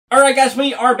Alright guys,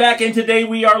 we are back, and today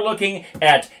we are looking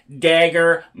at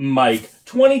Dagger Mike.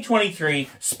 2023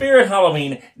 Spirit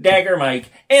Halloween Dagger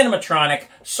Mike Animatronic.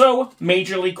 So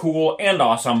majorly cool and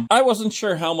awesome. I wasn't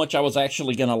sure how much I was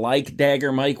actually gonna like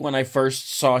Dagger Mike when I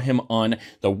first saw him on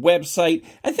the website.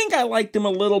 I think I liked him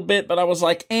a little bit, but I was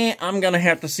like, I'm gonna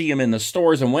have to see him in the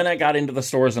stores. And when I got into the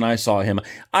stores and I saw him,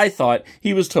 I thought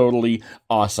he was totally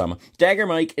awesome. Dagger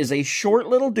Mike is a short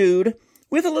little dude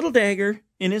with a little dagger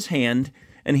in his hand.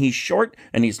 And he's short,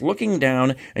 and he's looking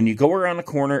down, and you go around the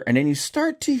corner, and then you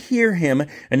start to hear him,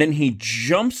 and then he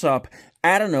jumps up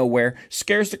out of nowhere,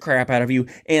 scares the crap out of you,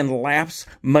 and laughs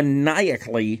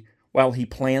maniacally while he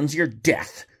plans your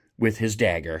death with his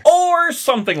dagger. Or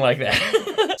something like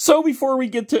that. So before we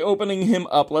get to opening him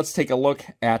up, let's take a look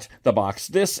at the box.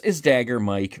 This is Dagger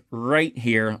Mike right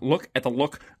here. Look at the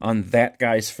look on that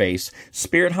guy's face.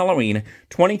 Spirit Halloween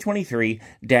 2023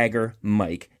 Dagger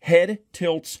Mike. Head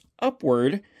tilts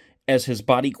upward as his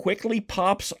body quickly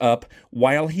pops up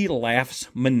while he laughs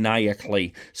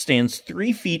maniacally. Stands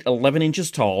 3 feet 11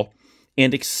 inches tall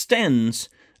and extends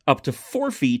up to 4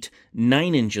 feet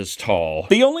 9 inches tall.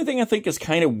 The only thing I think is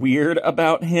kind of weird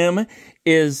about him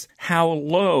is how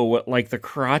low, like, the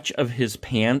crotch of his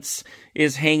pants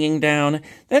is hanging down.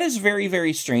 That is very,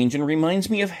 very strange and reminds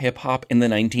me of hip-hop in the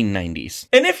 1990s.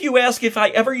 And if you ask if I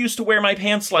ever used to wear my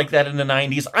pants like that in the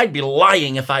 90s, I'd be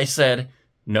lying if I said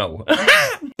no.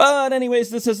 But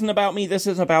anyways, this isn't about me. This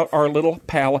is about our little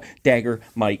pal, Dagger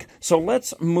Mike. So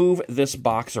let's move this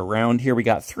box around here. We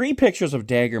got 3 pictures of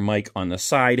Dagger Mike on the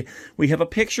side. We have a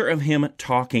picture of him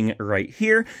talking right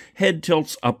here. Head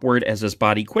tilts upward as his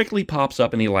body quickly pops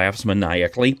up and he laughs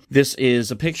maniacally. This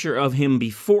is a picture of him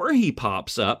before he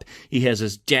pops up. He has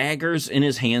his daggers in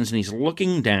his hands and he's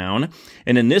looking down.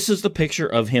 And then this is the picture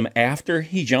of him after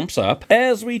he jumps up.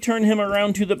 As we turn him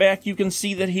around to the back, you can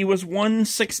see that he was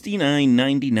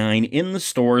 $169.99 in the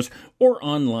stores or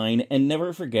online, and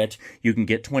never forget, you can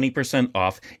get 20%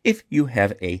 off if you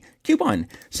have a coupon.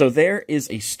 So there is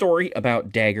a story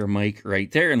about Dagger Mike right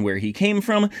there and where he came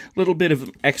from, a little bit of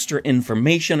extra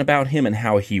information about him and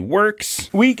how he works.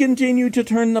 We continue to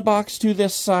turn the box to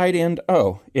this side, and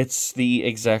oh, it's the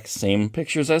exact same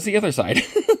pictures as the other side.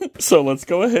 So let's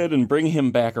go ahead and bring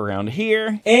him back around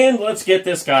here, and let's get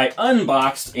this guy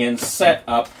unboxed and set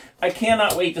up. I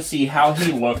cannot wait to see how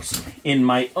he looks in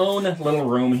my own little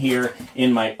room here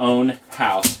in my own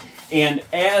house. And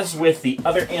as with the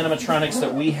other animatronics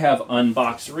that we have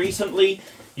unboxed recently,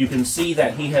 you can see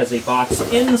that he has a box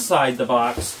inside the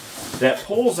box that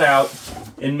pulls out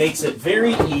and makes it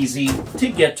very easy to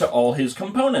get to all his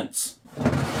components.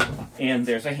 And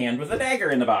there's a hand with a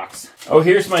dagger in the box. Oh,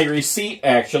 here's my receipt,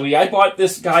 actually. I bought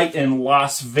this guy in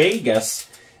Las Vegas.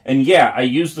 And yeah, I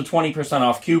used the 20%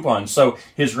 off coupon, so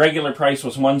his regular price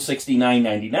was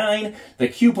 $169.99. The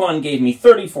coupon gave me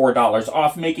 $34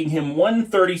 off, making him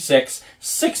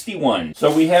 $136.61.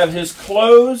 So we have his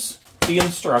clothes, the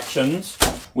instructions.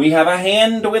 We have a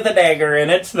hand with a dagger in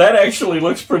it. That actually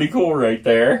looks pretty cool right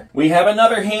there. We have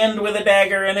another hand with a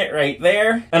dagger in it right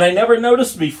there. And I never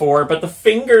noticed before, but the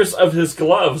fingers of his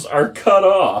gloves are cut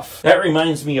off. That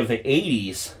reminds me of the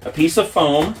 80s. A piece of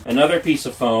foam, another piece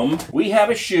of foam. We have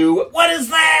a shoe. What is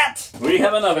that? We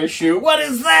have another shoe. What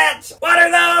is that? What are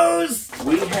those?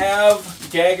 We have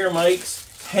Dagger Mike's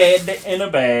head in a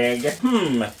bag.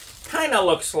 Kind of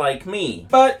looks like me,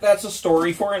 but that's a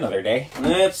story for another day.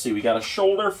 Let's see, we got a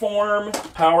shoulder form,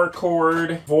 power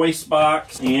cord, voice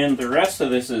box, and the rest of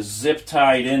this is zip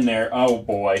tied in there. Oh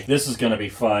boy, this is gonna be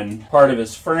fun. Part of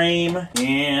his frame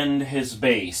and his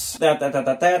base. Yeah,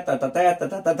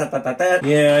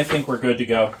 I think we're good to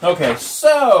go. Okay,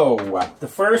 so the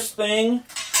first thing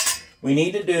we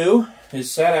need to do is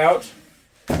set out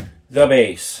the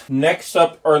base. Next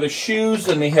up are the shoes,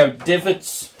 and they have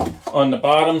divots on the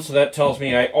bottom, so that tells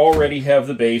me I already have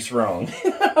the base wrong.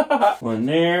 One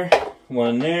there,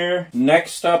 one there.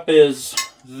 Next up is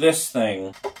this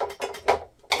thing.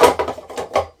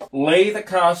 Lay the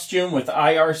costume with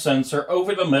IR sensor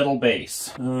over the metal base.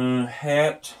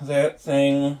 Hat, that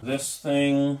thing, this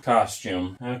thing,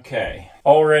 costume. Okay.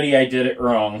 Already I did it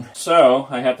wrong. So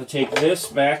I have to take this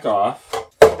back off.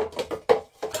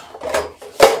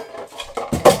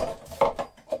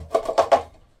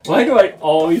 Why do I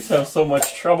always have so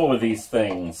much trouble with these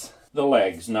things? The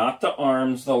legs, not the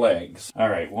arms, the legs. All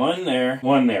right, one there,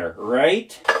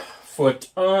 right? Foot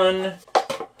on,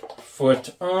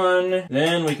 foot on.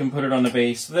 Then we can put it on the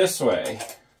base this way.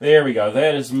 There we go,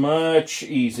 that is much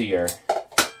easier.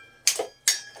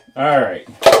 All right,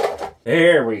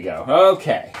 there we go,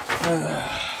 okay.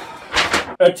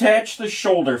 Attach the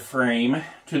shoulder frame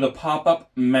to the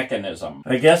pop-up mechanism.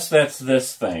 I guess that's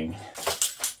this thing.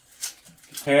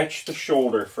 Attach the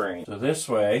shoulder frame. So this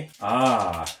way.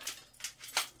 Ah.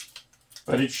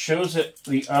 But it shows it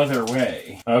the other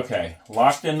way. Okay,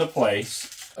 locked into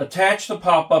place. Attach the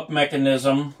pop-up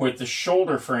mechanism with the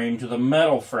shoulder frame to the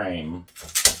metal frame.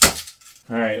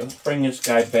 Alright, let's bring this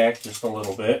guy back just a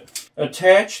little bit.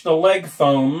 Attach the leg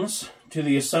foams to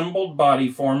the assembled body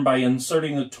form by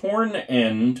inserting the torn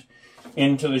end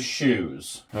into the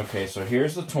shoes. Okay, so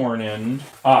here's the torn end.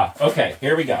 Ah, okay,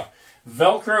 here we go.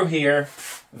 Velcro here,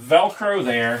 Velcro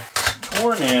there,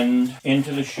 torn end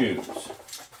into the shoes.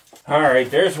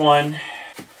 Alright, there's one.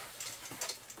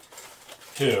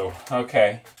 Two.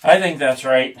 Okay, I think that's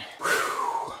right.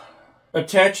 Whew.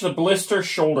 Attach the blister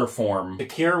shoulder form.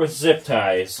 Secure with zip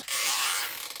ties.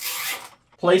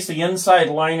 Place the inside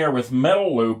liner with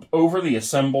metal loop over the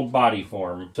assembled body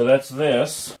form. So that's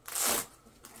this.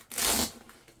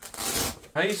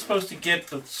 How are you supposed to get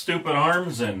the stupid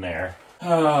arms in there?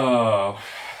 Oh.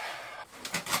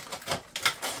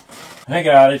 I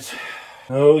got it.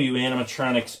 Oh, you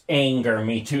animatronics anger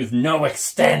me to no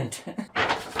extent.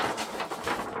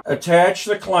 Attach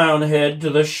the clown head to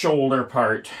the shoulder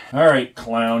part. Alright,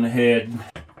 clown head.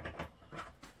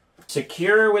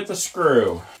 Secure with a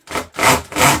screw.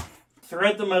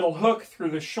 Thread the metal hook through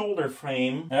the shoulder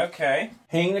frame. Okay.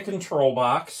 Hang the control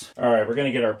box. Alright, we're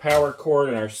going to get our power cord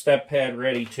and our step pad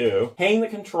ready too. Hang the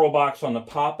control box on the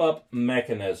pop-up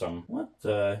mechanism. What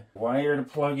the? Wire to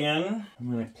plug in.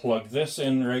 I'm going to plug this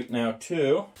in right now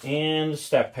too. And the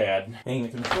step pad. Hang the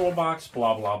control box,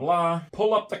 blah blah blah.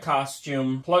 Pull up the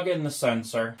costume. Plug in the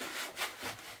sensor.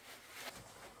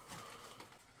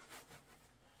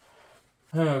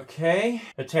 Okay,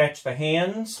 attach the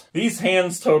hands. These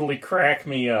hands totally crack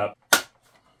me up.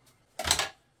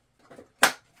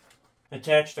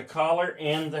 Attach the collar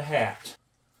and the hat.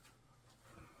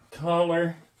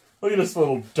 Collar. Look at this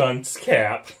little dunce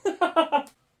cap.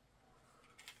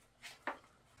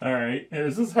 Alright,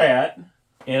 here's his hat.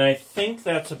 And I think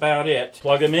that's about it.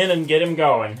 Plug him in and get him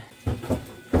going.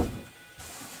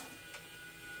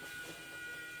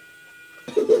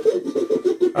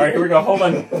 Alright, here we go. Hold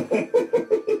on.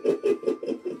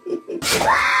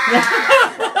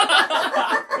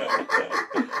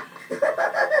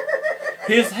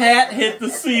 His hat hit the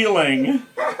ceiling.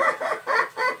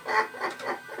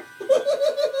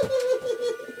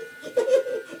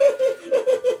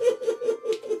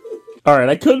 Alright,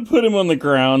 I could put him on the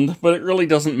ground, but it really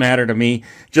doesn't matter to me.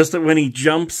 Just that when he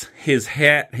jumps, his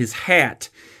hat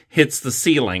hits the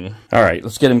ceiling. Alright,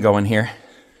 let's get him going here.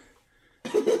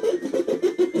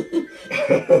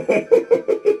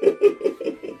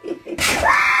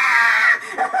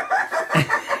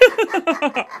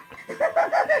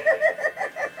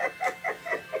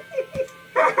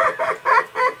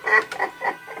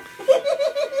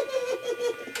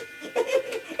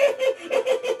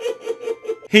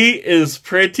 He is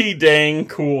pretty dang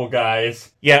cool,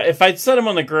 guys. Yeah, if I'd set him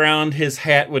on the ground, his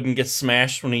hat wouldn't get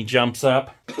smashed when he jumps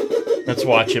up. Let's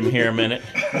watch him here a minute.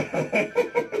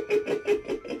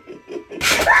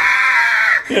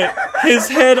 Yeah, his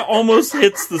head almost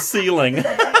hits the ceiling.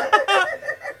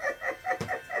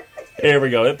 There we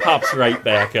go. It pops right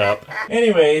back up.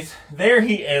 Anyways, there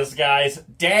he is, guys.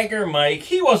 Dagger Mike.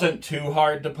 He wasn't too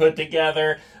hard to put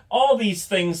together. All these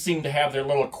things seem to have their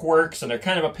little quirks, and they're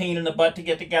kind of a pain in the butt to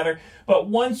get together. But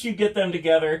once you get them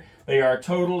together, they are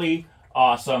totally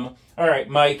awesome. All right,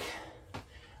 Mike.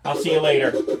 I'll see you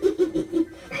later.